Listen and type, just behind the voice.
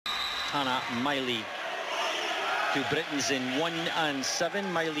Hannah Miley. Two Britons in 1 and 7,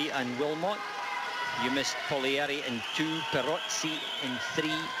 Miley and Wilmot. You missed Polieri in 2, Perozzi in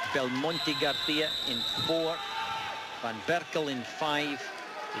 3, Belmonte Garcia in 4, Van Berkel in 5,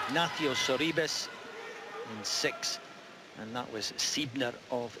 Ignacio Sorribes in 6, and that was Siebner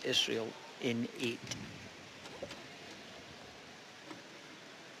of Israel in 8.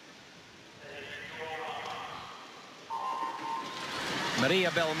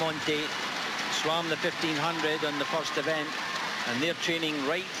 Maria Belmonte swam the 1500 on the first event, and they're training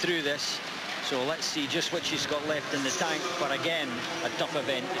right through this. So let's see just what she's got left in the tank for, again, a tough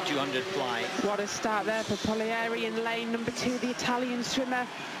event, the 200 fly. What a start there for Polieri in lane number 2, the Italian swimmer,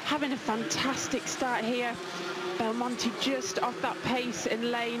 having a fantastic start here. Belmonte just off that pace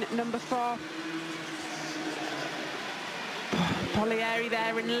in lane number 4. Polieri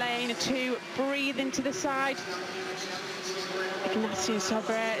there in lane 2, breathing to the side. Ignacio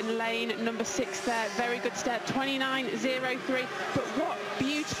Sobrer in lane number 6 there, very good step, 29.03. But what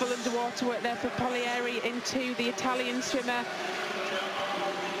beautiful underwater work there for Polieri into the Italian swimmer.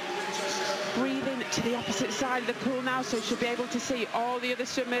 Breathing to the opposite side of the pool now, so she'll be able to see all the other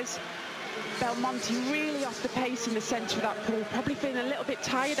swimmers. Belmonte really off the pace in the centre of that pool, probably feeling a little bit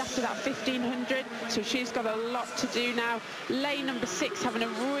tired after that 1500, so she's got a lot to do now. Lane number 6 having a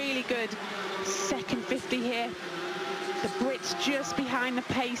really good second 50 here. The Brits just behind the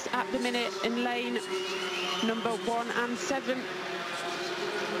pace at the minute in lane number 1 and 7.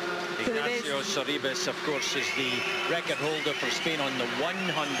 Ignacio Sorribes, of course, is the record holder for Spain on the 100.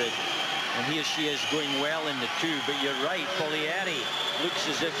 And here she is going well in the 2. But you're right, Polieri looks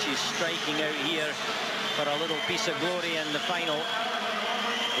as if she's striking out here for a little piece of glory in the final.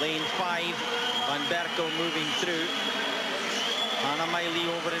 Lane 5, Van Berkel moving through. Hannah Miley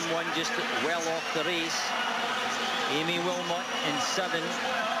over in 1, just well off the race. Amy Wilmot in 7.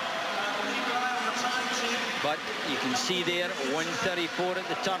 But you can see there, 134 at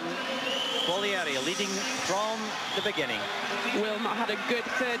the turn. Polieri leading from the beginning. Wilmot had a good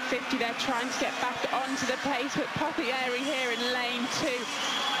third 50 there, trying to get back onto the pace, but Polieri here in lane 2.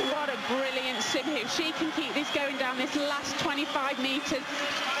 What a brilliant swim here. If she can keep this going down this last 25 metres,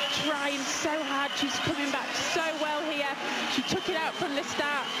 trying so hard. She's coming back so well here. She took it out from the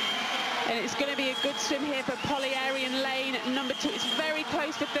start. And it's going to be a good swim here for Polieri in lane number 2. It's very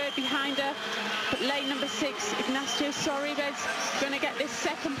close to third behind her. But lane number 6, Ignacio Sorribes, going to get this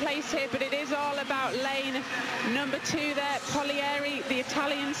second place here. But it is all about lane number 2 there. Polieri, the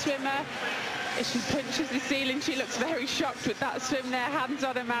Italian swimmer. As she punches the ceiling, she looks very shocked with that swim there. Hands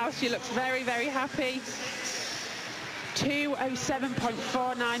on her mouth. She looks very, very happy.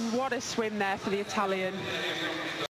 2:07.49. What a swim there for the Italian.